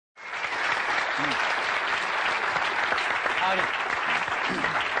Howdy.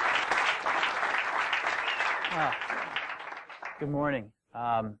 Good morning.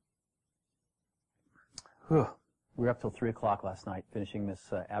 We were up till 3 o'clock last night finishing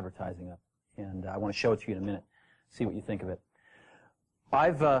this advertising up, and I want to show it to you in a minute, see what you think of it.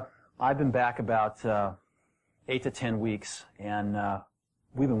 I've been back about 8 to 10 weeks, and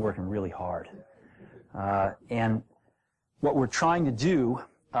we've been working really hard. And what we're trying to do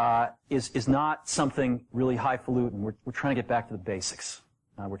is not something really highfalutin. We're trying to get back to the basics.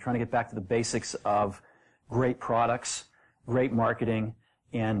 We're trying to get back to the basics of great products, great marketing,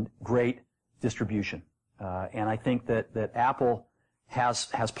 and great distribution. And I think that Apple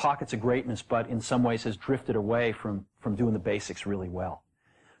has pockets of greatness, but in some ways has drifted away from doing the basics really well.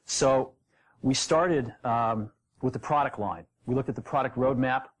 So we started with the product line. We looked at the product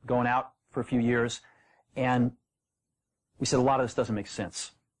roadmap going out for a few years, and we said a lot of this doesn't make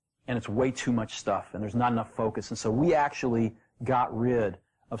sense, and it's way too much stuff, and there's not enough focus. And so we actually got rid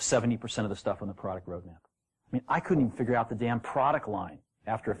of 70% of the stuff on the product roadmap. I mean, I couldn't even figure out the damn product line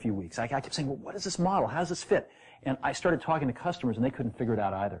after a few weeks. I kept saying, well, what is this model? How does this fit? And I started talking to customers, and they couldn't figure it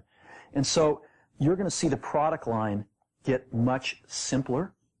out either. And so you're going to see the product line get much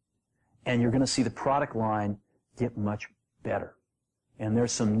simpler, and you're going to see the product line get much better. And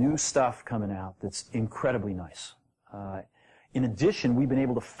there's some new stuff coming out that's incredibly nice. In addition, we've been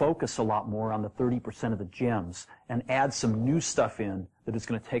able to focus a lot more on the 30% of the gems and add some new stuff in that is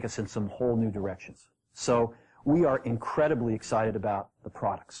going to take us in some whole new directions. So we are incredibly excited about the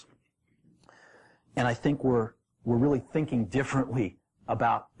products. And I think we're really thinking differently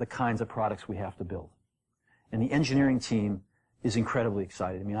about the kinds of products we have to build. And the engineering team is incredibly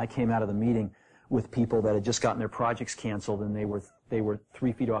excited. I mean, I came out of the meeting with people that had just gotten their projects canceled, and they were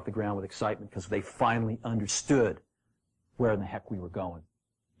 3 feet off the ground with excitement because they finally understood where in the heck we were going,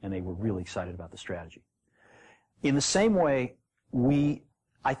 and they were really excited about the strategy. In the same way, we,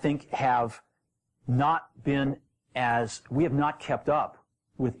 I think, have not kept up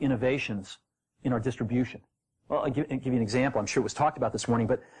with innovations in our distribution. Well, I'll give you an example. I'm sure it was talked about this morning,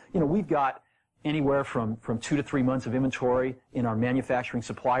 but we've got anywhere from 2 to 3 months of inventory in our manufacturing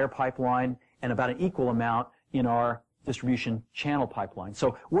supplier pipeline, and about an equal amount in our distribution channel pipeline.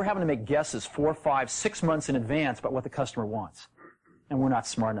 So we're having to make guesses 4, 5, 6 months in advance about what the customer wants. And we're not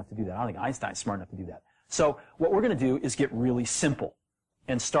smart enough to do that. I don't think Einstein's smart enough to do that. So what we're going to do is get really simple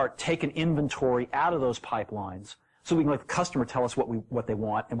and start taking inventory out of those pipelines so we can let the customer tell us what they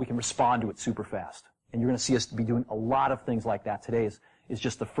want, and we can respond to it super fast. And you're going to see us be doing a lot of things like that. Today is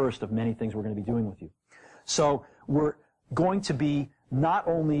just the first of many things we're going to be doing with you. So we're going to be not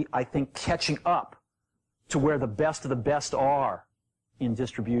only, I think, catching up to where the best of the best are in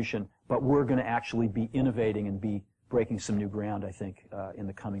distribution, but we're going to actually be innovating and be breaking some new ground, I think, in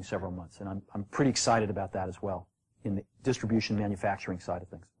the coming several months. And I'm pretty excited about that as well in the distribution manufacturing side of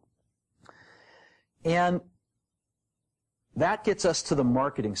things. And that gets us to the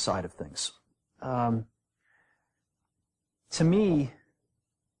marketing side of things. To me,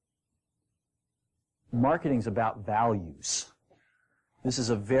 marketing's about values. This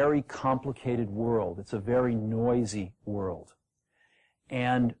is a very complicated world. It's a very noisy world.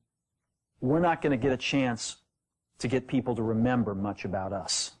 And we're not going to get a chance to get people to remember much about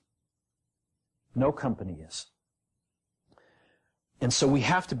us. No company is. And so we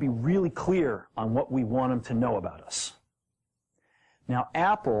have to be really clear on what we want them to know about us. Now,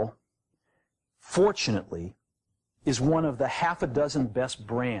 Apple, fortunately, is one of the half a dozen best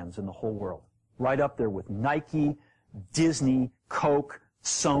brands in the whole world. Right up there with Nike, Disney, Coke,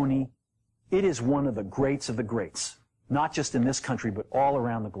 Sony. It is one of the greats of the greats, not just in this country, but all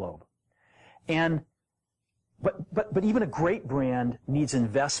around the globe. And but even a great brand needs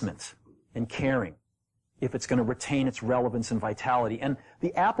investment and caring if it's going to retain its relevance and vitality. And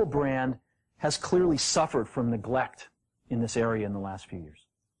the Apple brand has clearly suffered from neglect in this area in the last few years.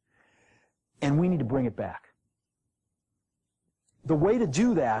 And we need to bring it back. The way to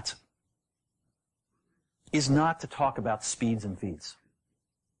do that is not to talk about speeds and feeds.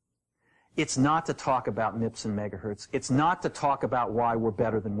 It's not to talk about MIPS and megahertz. It's not to talk about why we're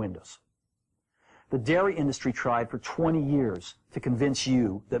better than Windows. The dairy industry tried for 20 years to convince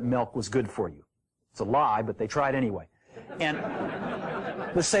you that milk was good for you. It's a lie, but they tried anyway. And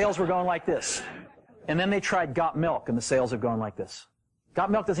the sales were going like this. And then they tried Got Milk, and the sales have gone like this. Got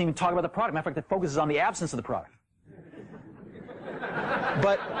Milk doesn't even talk about the product. Matter of fact, it focuses on the absence of the product.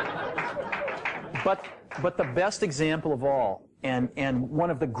 But the best example of all, and one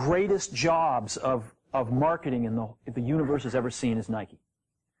of the greatest jobs of marketing the universe has ever seen is Nike.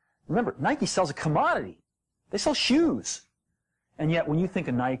 Remember, Nike sells a commodity. They sell shoes. And yet, when you think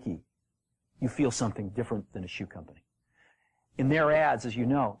of Nike, you feel something different than a shoe company. In their ads, as you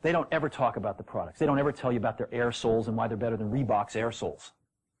know, they don't ever talk about the products. They don't ever tell you about their air soles and why they're better than Reebok's air soles.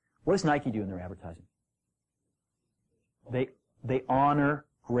 What does Nike do in their advertising? They honor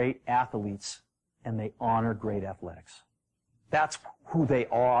great athletes and they honor great athletics. That's who they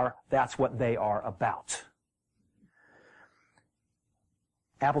are. That's what they are about.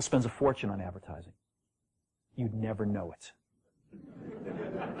 Apple spends a fortune on advertising. You'd never know it.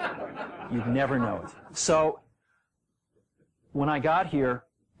 You'd never know it. So, when I got here,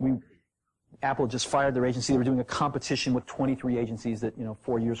 Apple just fired their agency. They were doing a competition with 23 agencies that,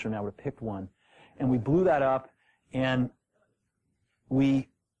 4 years from now would have picked one. And we blew that up, and we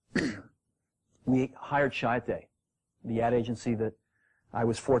hired Chiat, the ad agency that I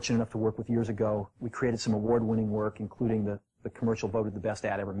was fortunate enough to work with years ago. We created some award-winning work, including the commercial voted the best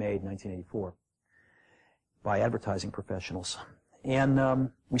ad ever made in 1984 by advertising professionals.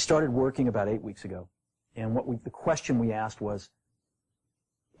 And we started working about 8 weeks ago. And the question we asked was,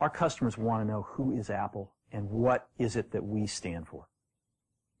 our customers want to know who is Apple and what is it that we stand for?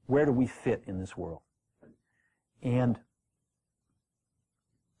 Where do we fit in this world? And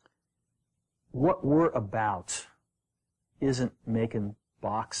what we're about isn't making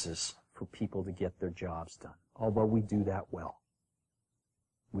boxes for people to get their jobs done, although we do that well.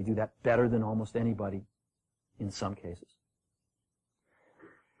 We do that better than almost anybody in some cases.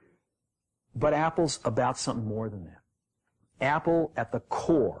 But Apple's about something more than that. Apple, at the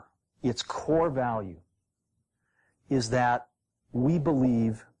core, its core value, is that we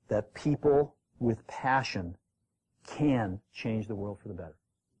believe that people with passion can change the world for the better.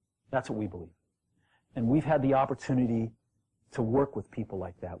 That's what we believe. And we've had the opportunity to work with people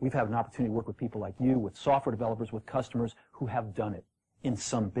like that. We've had an opportunity to work with people like you, with software developers, with customers who have done it in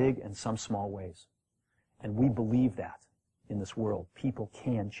some big and some small ways. And we believe that in this world, people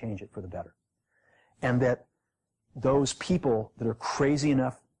can change it for the better. And that those people that are crazy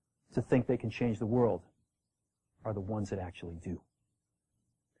enough to think they can change the world are the ones that actually do.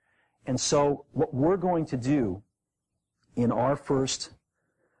 And so what we're going to do in our first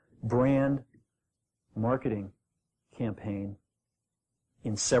brand marketing campaign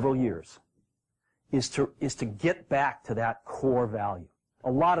in several years is to get back to that core value.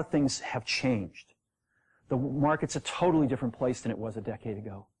 A lot of things have changed. The market's a totally different place than it was a decade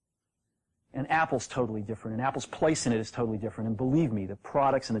ago. And Apple's totally different, and Apple's place in it is totally different. And believe me, the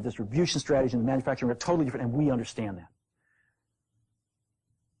products and the distribution strategy and the manufacturing are totally different, and we understand that.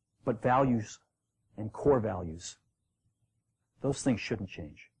 But values and core values, those things shouldn't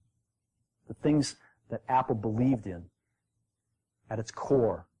change. The things that Apple believed in at its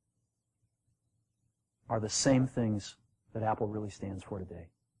core are the same things that Apple really stands for today.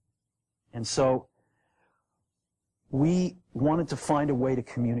 And so we wanted to find a way to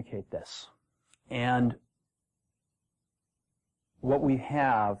communicate this. And what we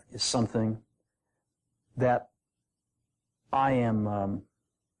have is something that I am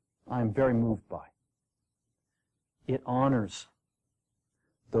very moved by. It honors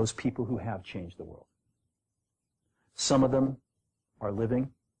those people who have changed the world. Some of them are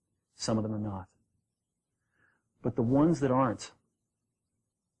living, some of them are not. But the ones that aren't,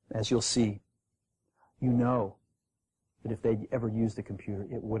 as you'll see, you know that if they'd ever used a computer,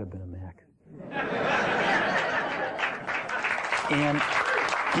 it would have been a Mac. And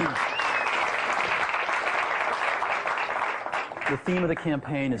the theme of the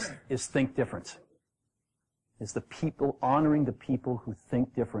campaign is Think Different. It's the people, honoring the people who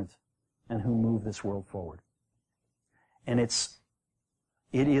think different and who move this world forward. And it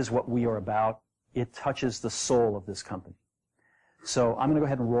is what we are about. It touches the soul of this company. So I'm going to go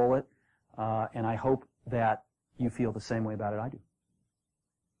ahead and roll it, and I hope that you feel the same way about it I do.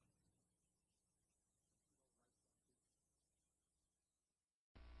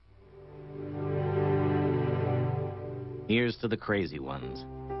 Here's to the crazy ones,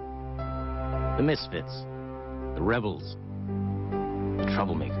 the misfits, the rebels, the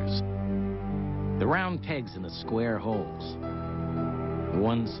troublemakers, the round pegs in the square holes, the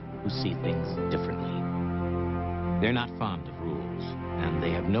ones who see things differently. They're not fond of rules, and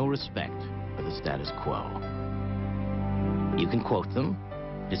they have no respect for the status quo. You can quote them,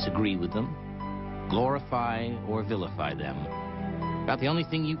 disagree with them, glorify or vilify them, but the only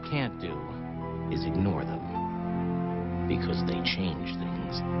thing you can't do is ignore them. Because they change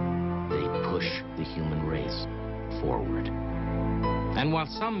things. They push the human race forward. And while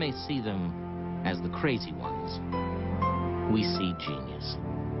some may see them as the crazy ones, we see genius.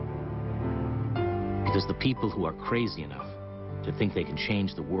 Because the people who are crazy enough to think they can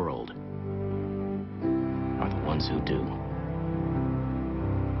change the world are the ones who do.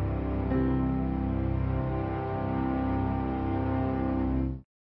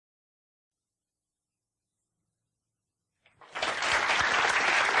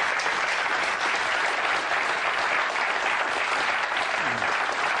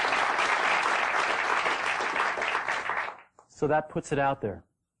 So that puts it out there.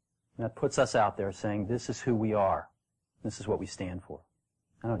 That puts us out there saying, this is who we are. This is what we stand for.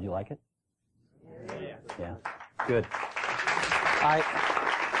 I don't know, do you like it? Yeah. Good.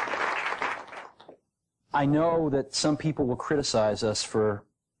 I know that some people will criticize us for,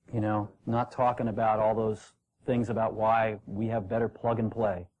 not talking about all those things about why we have better plug and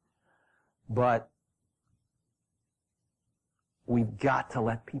play. But we've got to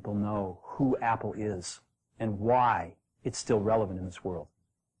let people know who Apple is and why it's still relevant in this world.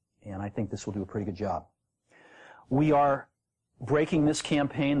 And I think this will do a pretty good job. We are breaking this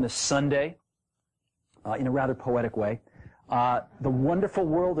campaign this Sunday in a rather poetic way. The Wonderful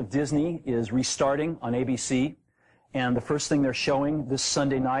World of Disney is restarting on ABC, and the first thing they're showing this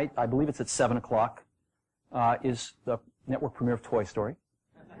Sunday night, I believe it's at 7 o'clock, is the network premiere of Toy Story.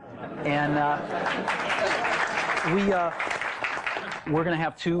 And we're going to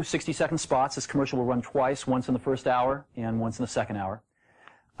have two 60-second spots. This commercial will run twice, once in the first hour and once in the second hour.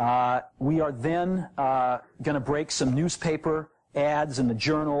 We are then going to break some newspaper ads in the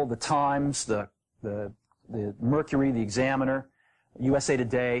Journal, the Times, the Mercury, the Examiner, USA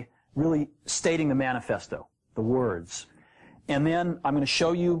Today, really stating the manifesto, the words. And then I'm going to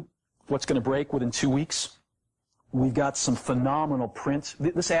show you what's going to break within 2 weeks. We've got some phenomenal print.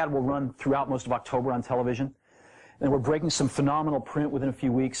 This ad will run throughout most of October on television. And we're breaking some phenomenal print within a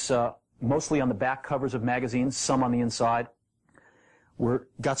few weeks, mostly on the back covers of magazines, some on the inside. We've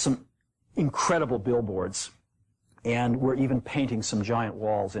got some incredible billboards, and we're even painting some giant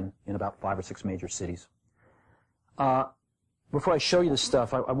walls in about 5 or 6 major cities. Before I show you this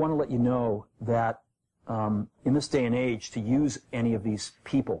stuff, I want to let you know that in this day and age, to use any of these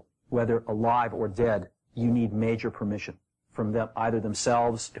people, whether alive or dead, you need major permission from them, either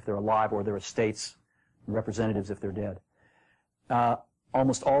themselves, if they're alive, or their estates, representatives if they're dead.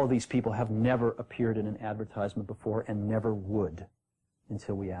 Almost all of these people have never appeared in an advertisement before and never would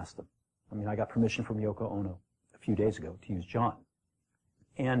until we asked them. I mean, I got permission from Yoko Ono a few days ago to use John.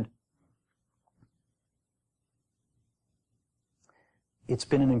 And it's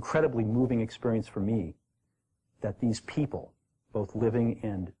been an incredibly moving experience for me that these people, both living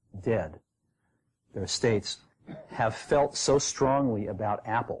and dead, their estates, have felt so strongly about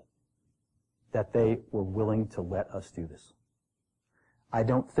Apple that they were willing to let us do this. I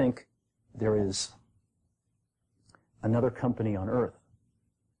don't think there is another company on earth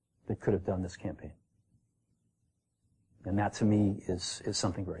that could have done this campaign. And that, to me, is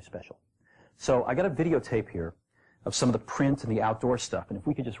something very special. So I got a videotape here of some of the print and the outdoor stuff. And if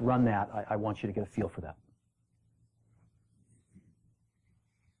we could just run that, I want you to get a feel for that.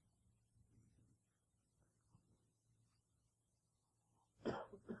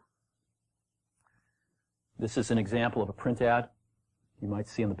 This is an example of a print ad you might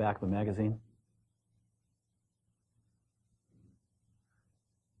see on the back of a magazine.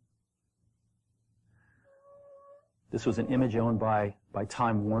 This was an image owned by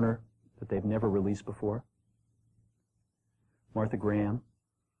Time Warner that they've never released before. Martha Graham.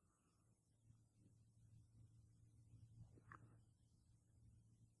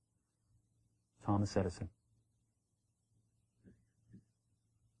 Thomas Edison.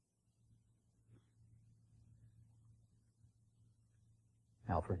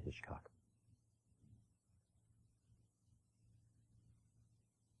 Alfred Hitchcock.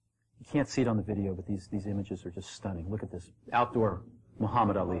 You can't see it on the video, but these images are just stunning. Look at this. Outdoor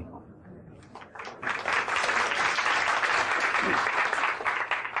Muhammad Ali.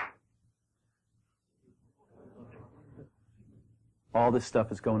 All this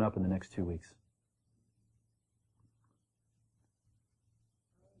stuff is going up in the next 2 weeks.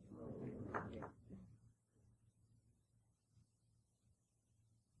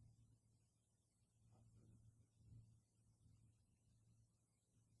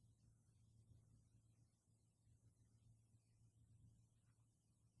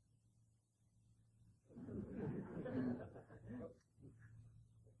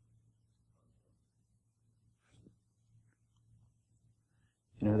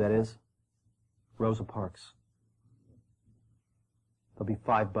 You know who that is? Rosa Parks. There'll be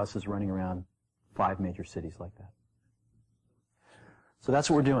 5 buses running around 5 major cities like that. So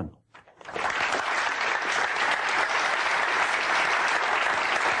that's what we're doing.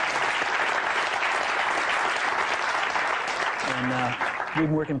 And we've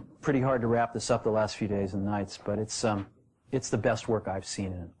been working pretty hard to wrap this up the last few days and nights, but it's the best work I've seen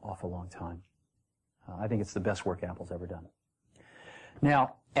in an awful long time. I think it's the best work Apple's ever done.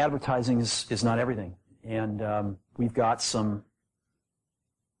 Now, advertising is not everything, and we've got some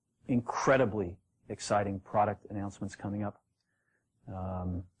incredibly exciting product announcements coming up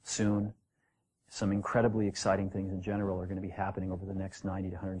soon. some incredibly exciting things in general are going to be happening over the next 90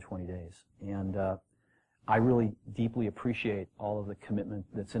 to 120 days. And I really deeply appreciate all of the commitment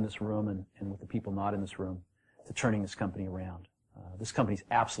that's in this room and with the people not in this room to turning this company around. This company's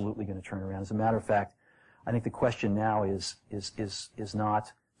absolutely going to turn around. As a matter of fact, I think the question now is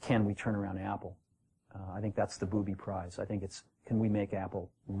not, can we turn around Apple? I think that's the booby prize. I think it's, can we make Apple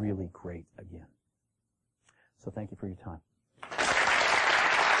really great again? So thank you for your time.